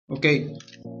Okay.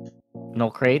 No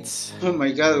crates. Oh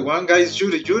my god, one guy is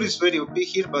Yuri. Yuri is very OP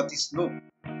here, but it's no.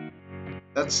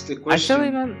 That's the question.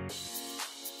 Actually, man.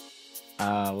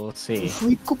 We'll see.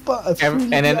 Free Koopa,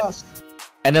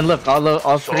 And then look,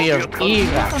 all three of E.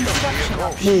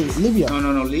 Hey, Libya.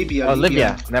 No, Libya. Oh,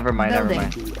 Libya. Never mind.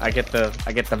 I get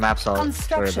the maps all or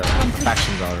the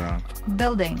factions all wrong.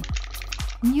 Building.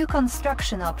 New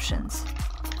construction options.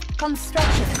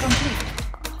 Construction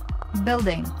complete.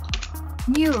 Building.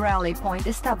 New rally point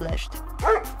established.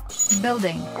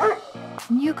 Building.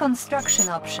 New construction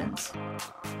options.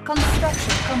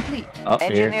 Construction complete. Oh,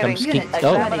 here comes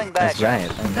that's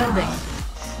giant. Building.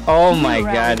 Oh my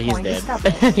god, he's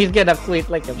dead. He's gonna quit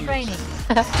like a training.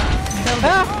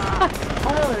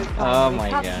 Oh my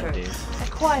god, dude.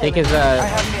 Take his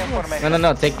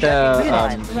no, take the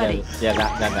that.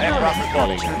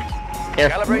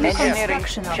 Engineering,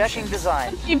 checking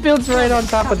design. He builds right on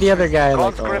top of the other guy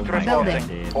like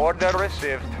building. Order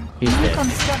received. He's New dead.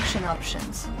 construction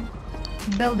options.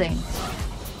 Building.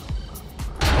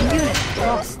 Unit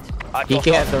lost.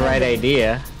 He had the right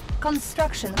idea.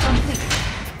 Construction complete.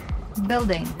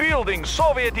 Building. Building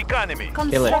Soviet economy.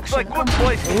 Construction Good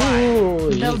place to buy. Ooh,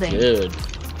 he's Building. good.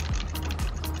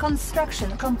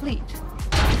 Construction complete.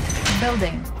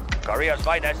 Building. Korea's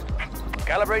finest.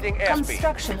 Calibrating airspeed.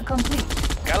 Construction complete.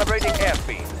 Calibrating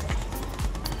airspeed.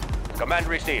 Command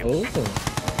received. Ooh.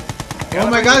 Oh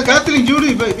my god, Gatling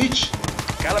Yuri, bitch.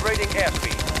 Calibrating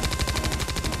airspeed.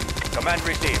 Command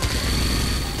received.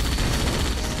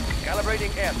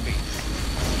 Calibrating airspeed.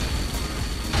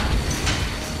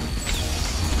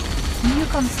 New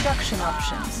construction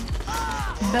options.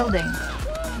 Building.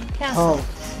 Cancel. Oh,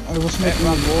 I was making a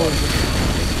wall.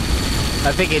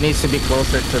 I think it needs to be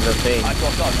closer to the thing.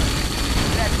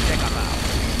 Let's check them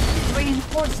out.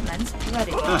 Reinforcements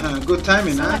ready. Good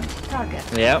timing, huh? Select target.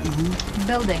 Yep.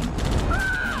 Building.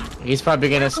 He's probably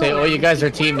gonna say, "Oh, you guys are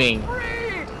teaming."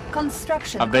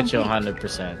 Construction I bet you complete.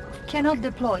 100%. Cannot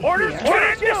deploy Orders, here.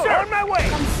 orders, yes sir. On my way.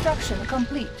 Construction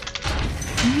complete.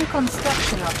 New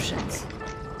construction options.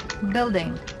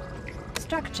 Building.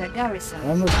 Structure garrison.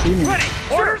 I'm not teaming. Ready.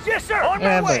 Orders, yes sir. On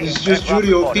my way. It's just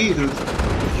Yuri OP, dude.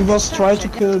 He was trying to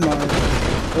kill my...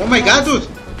 Oh my god, dude.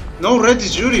 No, red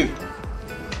is Yuri.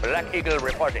 Black Eagle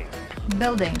reporting.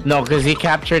 Building. No, because he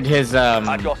captured his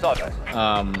At your service.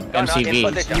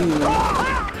 MCV.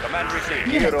 Command received.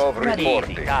 Unit ready.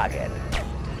 Easy target.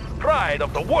 Pride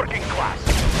of the working class.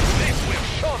 This will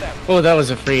show them. Oh, that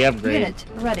was a free upgrade. Unit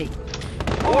ready.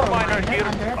 Ore miner here.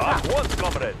 Under At attack. once,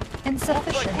 comrade.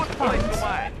 Insufficient Good place to funds.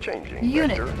 mine. Changing.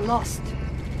 Unit lost.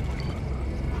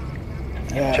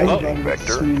 Yeah, everybody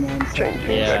was teaming on.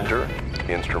 Changing Yeah. vector.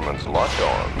 Instruments locked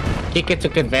on. Kike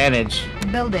took advantage.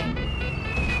 Building.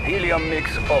 Helium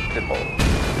mix optimal.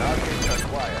 Target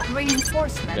acquired.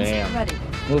 Reinforcements Damn. ready.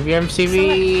 Move your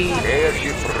MCV. Select target.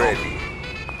 Airship ready.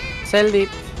 Sell it.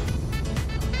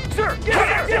 Sir, yes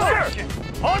sir, yes sir.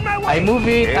 On my way. I move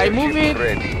it. I move Airship it.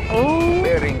 ready. Oh.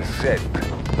 Bearing set.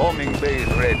 Bombing bay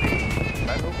ready.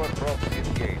 Maneuver props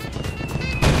engaged.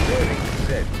 Bearing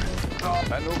set.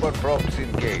 Maneuver props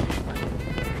engaged.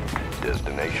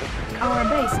 Destination. Our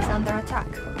base is under attack.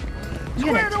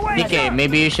 Unit ready. Kike,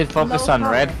 maybe you should focus on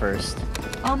red first.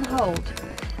 On hold.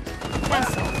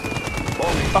 Cancel.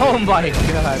 Oh my god. dude.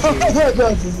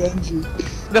 That's his engine.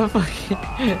 The fucking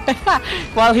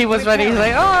while he was running, he's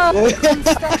like, oh.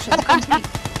 Construction complete.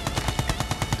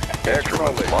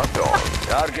 Instruments locked on.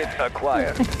 Target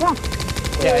acquired.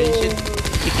 Yeah, you should.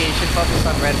 Kike, you should focus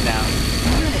on red now.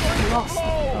 Unit lost.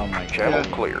 Oh my god. Channel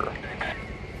clear.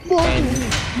 And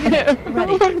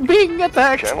Ready. being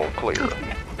attacked. Channel clear.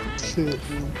 Shit,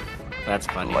 man. That's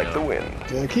funny. Like the though. wind.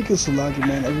 Yeah, Kika's so lucky,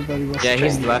 man. Everybody was... Yeah,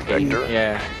 he's Changing lucky. vector.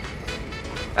 Yeah.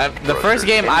 The first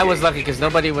game I was lucky because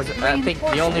nobody was. I think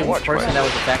the only person that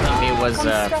was attacking me was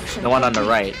the one on the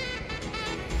right.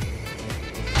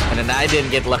 And then I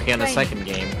didn't get lucky on the second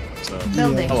game. So.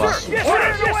 Building. Oh well. Yes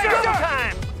sir, yes sir.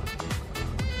 Time.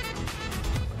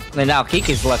 And now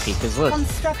Kiki's lucky because look,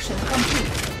 Construction complete.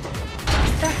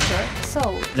 Structure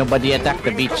sold. nobody attacked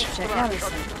the beach. Structure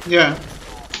garrison. Yeah.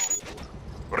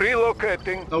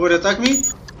 Relocating. Nobody attack me?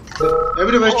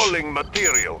 Everybody, Hauling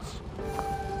materials.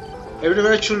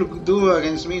 everybody should do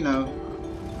against me now.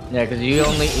 Yeah, because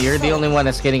you're the only one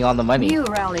that's getting all the money. New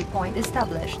rally point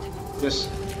established. Yes.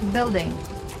 Building.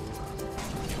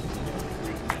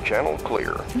 Channel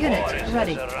clear. Unit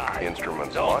ready.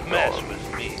 Instruments Don't locked mess on.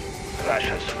 with me.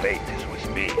 Russia's fate is with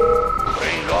me.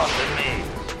 Bring on the meat.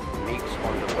 Meat's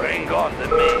on the bring on the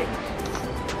meat.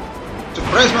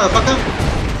 Surprise, motherfucker!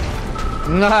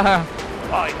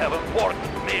 I have important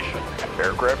mission.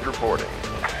 Aircraft reporting.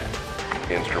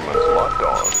 Instruments locked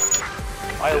on.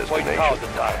 I'll point out the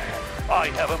target. I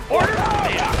have imported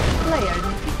meals. Player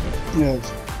defeated.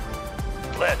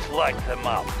 Yes. Let's light them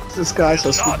up. This guy's so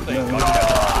Nothing stupid, can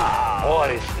man.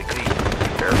 What is the green?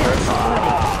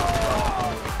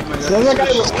 The other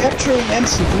guy was capturing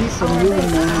MCV from you,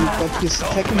 man, but he's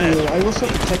attacking you. I was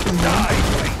attacking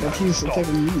him, but he's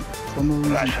attacking me for no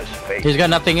reason. Precious fate. He's got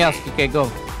nothing else. Okay,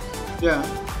 go. Yeah,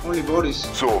 only Boris.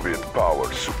 Soviet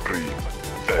power supreme.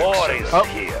 War is Oh.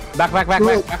 here. Back up.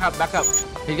 Back up.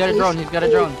 He's got a drone. He's got a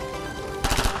drone.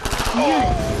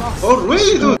 Unit lost. Oh,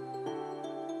 really, dude?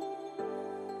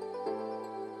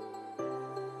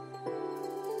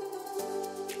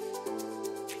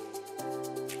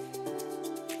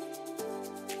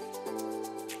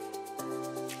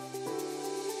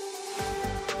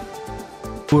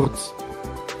 Words.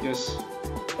 Yes.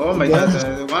 Oh my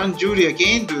god, one jury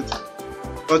again, dude.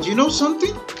 But you know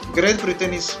something? Great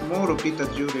Britain is more OP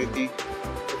than jury, I think.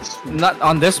 Not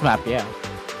on this map, yeah.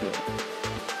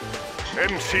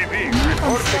 MCV New reporting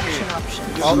construction in.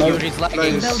 options. All no. Yuri's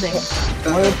lagging. Building.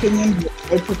 In my opinion,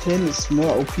 Great Britain is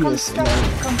more OP as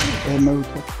Construction complete.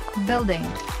 America. Building.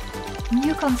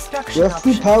 New construction You have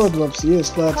 3 options. power drops, yes,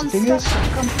 but the thing is,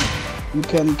 Construction complete. you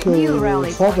can New kill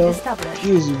rally point fodder established.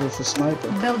 easy with a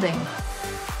sniper. Building.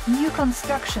 New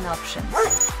construction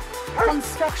options.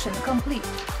 Construction complete.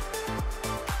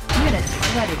 Unit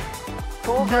ready.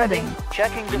 Building.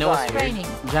 Checking You know what's design. weird?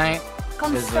 Training. Giant is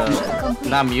Construction complete.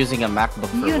 now I'm using a MacBook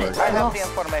for Unit work. I have the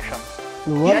lost. information.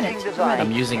 What? Checking design.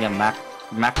 I'm using a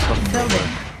MacBook for Building.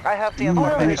 work. I have the Ore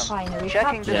information. refinery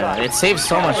Checking captured. Yeah, design. it saves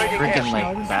so much Upgrading freaking cash.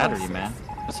 like battery, man.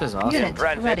 This is awesome. Unit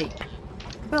Branded. ready.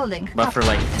 Building. But for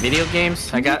like video games,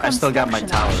 I still got my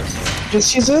towers.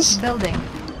 Just use this? Building.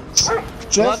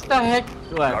 Jeff? What the heck?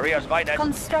 What? Career's finest.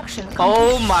 Construction complete.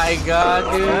 Oh my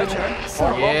god, dude.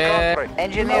 Sold. Yeah.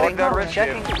 Engineering. Power.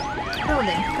 Checking.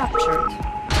 Building captured.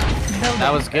 Building.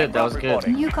 That was good, that was good.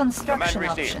 New construction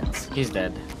Command received. options. He's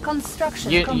dead.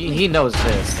 Construction complete. He knows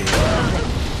this, dude.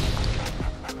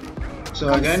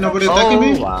 So again, nobody attacking Oh,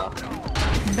 me? wow.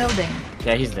 Building.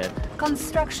 Yeah, he's dead.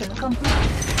 Construction complete.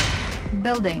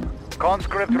 Building.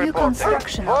 Conscript New reporting.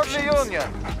 construction For the options. Union.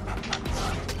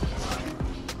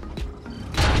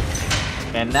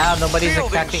 And now nobody's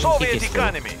Building attacking Soviet Kiki's.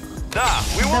 economy. Nah,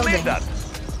 we will Building. need that.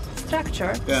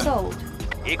 Structure Yeah. sold.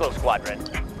 Eagle Squadron.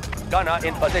 Gunner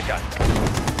in position.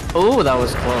 Oh, that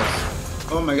was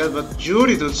close. Oh my god, but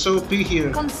jury, dude, so OP here.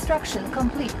 Construction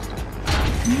complete.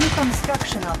 New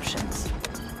construction options.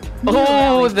 New Oh,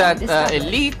 rally that point established.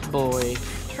 elite boy.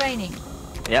 Training.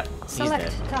 Yep, he's Select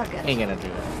dead. target. He ain't gonna do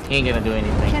it. He ain't gonna do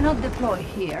anything. Cannot deploy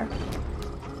here.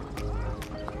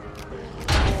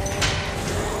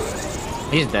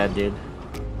 He's dead, dude.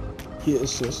 He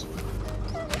is just.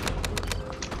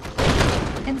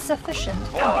 Insufficient.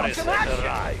 War is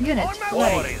arrived. Unit War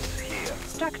ready. is here.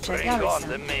 Structure Bring on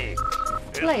the garrison. meat.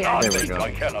 Player. There we Nothing go.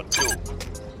 I cannot do.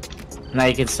 Now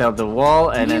you can sell the wall,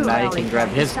 and then New now you rally can grab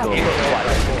point his gold.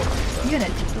 established.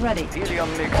 Unit ready. Helium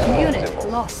mix. Unit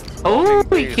lost. Oh,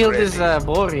 he killed his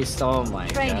Boris. Oh my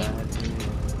Training. god.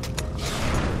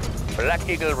 Black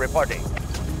Eagle reporting.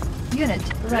 Unit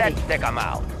ready. Let's take 'em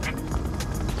out.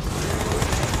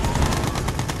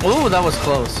 Oh, that was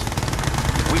close.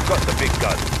 We've got the big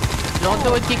gun. Don't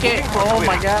do it, Kike. Oh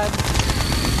my god.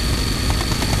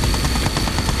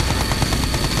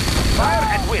 Fire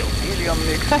at will. Helium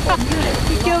mix.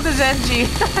 He killed his NG.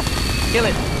 Kill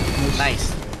it.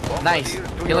 Nice. Nice.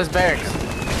 Kill his barracks.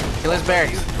 Kill his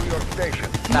barracks. To your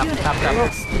station. Stop, Unit stop, stop.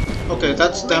 lost. Okay,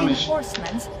 that's damage.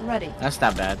 Reinforcements ready. That's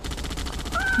not bad.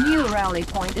 New rally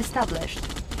point established.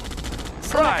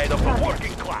 Pride of the target.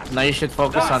 working class. Now you should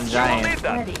focus on You will Giant. need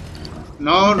that. Ready.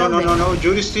 No,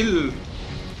 jury still.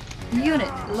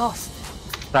 Unit lost.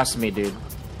 Trust me, dude.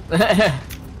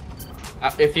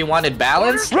 If you wanted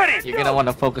balance, Ready. you're gonna want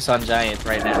to focus on Giant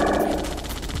right now.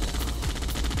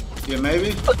 Yeah,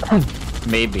 maybe.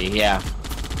 Maybe, yeah.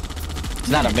 It's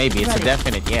not a maybe, it's a Ready.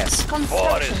 definite yes. Boris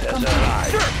Construction has complete.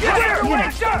 arrived.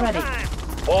 Unit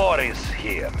ready. Boris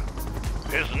here.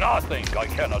 There's nothing I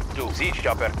cannot do. Siege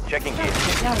chopper checking in.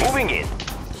 Garrison. Moving in.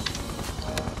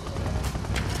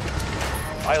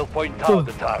 I'll point out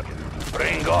the target.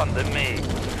 Bring on the meat.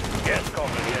 Gas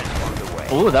comprehension on the way.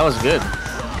 Oh, that was good.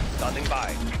 Standing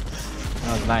by.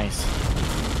 That was nice.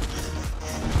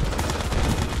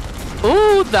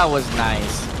 Ooh, that was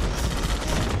nice.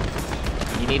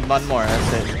 You need one more,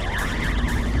 that's it.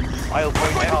 I'll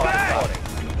point out the target.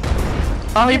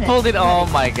 Oh, he pulled it. Oh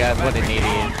my god, what an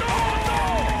idiot.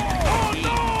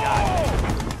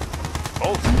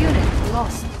 Unit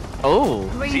lost. Oh,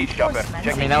 Siege chopper Reinforcements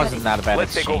I mean, that was ready. not a bad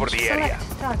Let's take over the exchange. area.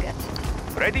 Select target.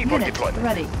 Ready for Unit deployment.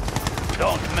 ready.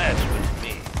 Don't mess with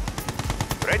me.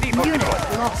 Ready for Unit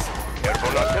deployment. lost.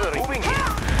 Airborne artillery moving in.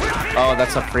 Oh,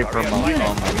 that's a free promo. Oh my Unit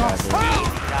god, lost. dude.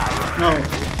 No.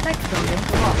 Sector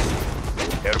link lost.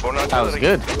 Airborne artillery. That was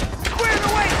good. Square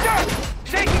away, sir!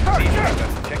 Shaking first, sir!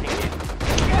 Checking in.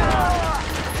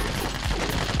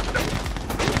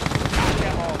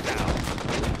 Them all down.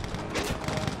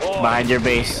 Behind your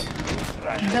base.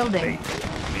 Building.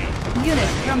 Unit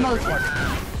promoted.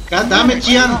 God damn it,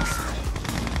 Gian. Lost.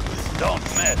 Don't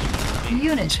mess.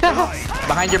 Unit lost.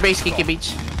 Behind your base, Kiki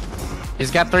Beach.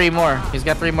 He's got 3 more. He's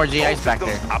got 3 more GIs back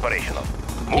there. Operational.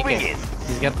 Moving Kiki. in.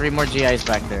 He's got 3 more GIs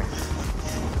back there.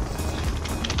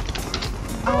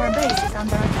 Our base is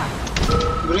under attack.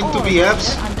 Going to All be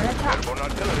abs. are under attack. Airborne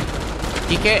artillery.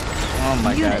 Kiki. Oh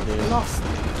my Unit god, dude. lost.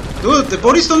 Dude, the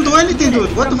police don't do anything,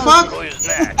 dude. What the fuck? Who is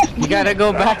next? You gotta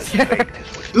go back there.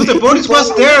 Dude, the police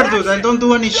was there, dude. I don't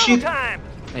do any shit. Time.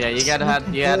 Yeah, you gotta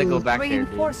go back there, dude.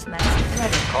 Reinforcements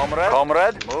ready.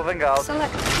 Comrade, moving out.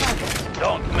 Select target.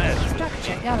 Don't mess with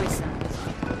Structure me. garrison.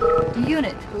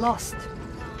 Unit lost.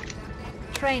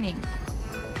 Training.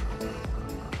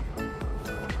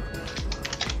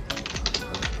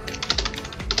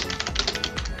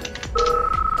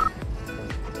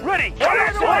 Ready!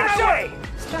 Away!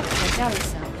 Structure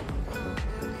garrison.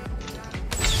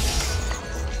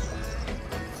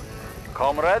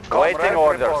 Comrade, waiting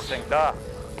orders.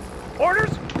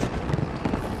 Orders?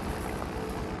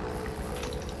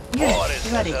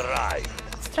 Unit ready. arrived.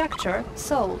 Structure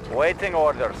sold. Waiting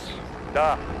orders.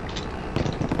 Da.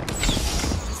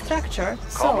 Structure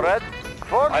sold. Comrade,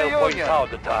 I'll point out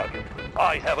the target.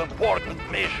 I have important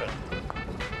mission.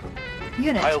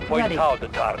 Unit I'll point ready. out the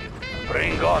target.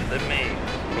 Bring on the meat.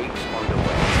 Meat's on the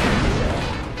way.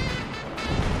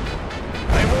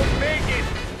 I won't make it.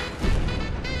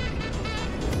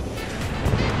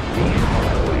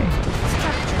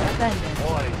 Structure abandoned.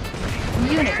 What is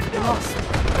Unit lost.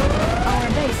 Our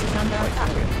base is under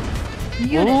attack.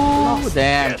 Unit Oh, lost.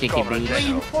 damn, Yes, Kiki Comrade Beach.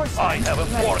 General. Reinforcements I have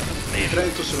ready. important mission.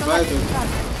 Trying to survive, Select dude.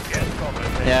 target. Yes,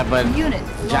 Comrade. Yeah, but Unit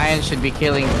Giant lost. should be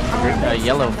killing Our base is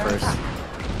Yellow under first. attack.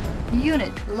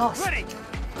 Unit lost. Ready.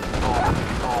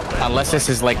 Unless this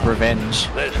is like revenge.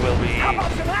 This will be easy.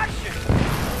 Some action.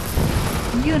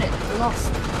 Unit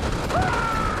lost.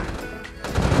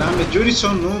 Damn it, Yuri's so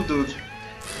noob, dude.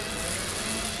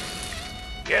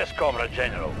 Yes, Comrade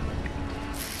General.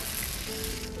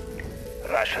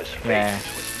 Russia's fate Yeah. is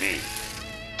with me.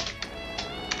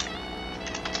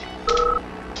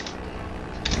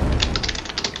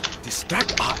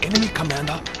 Distract our enemy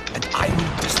commander, and I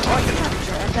will destroy him.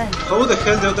 Structure abandoned. How the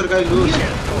hell the other guy lose? Unit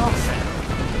lost.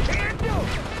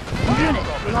 Unit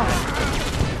lost.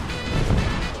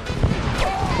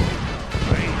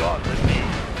 Bring on the meat.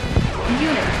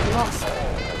 Unit lost.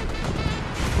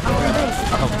 Our base is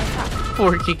under attack.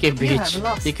 Poor Kiki Beach. have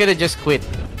lost. You could have just quit.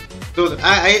 Dude,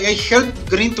 I helped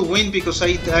Green to win because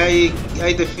I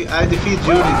defeat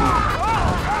Yuri, dude.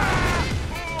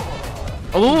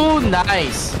 Oh,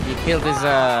 nice! You killed his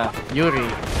Yuri.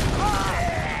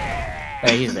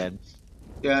 Hey, he's dead.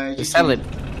 Yeah, You sell it.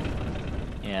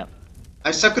 Yeah.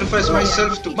 I sacrificed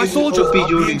myself to My kill soldiers OP are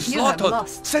Yuri. being You have slaughtered.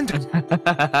 lost. Send it.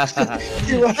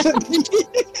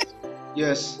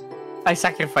 Yes. I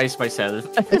sacrificed myself.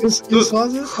 You saw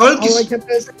this? Hulk All I is kept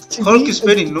pressing is Hulk TV, is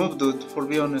very noob, dude. For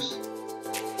be honest.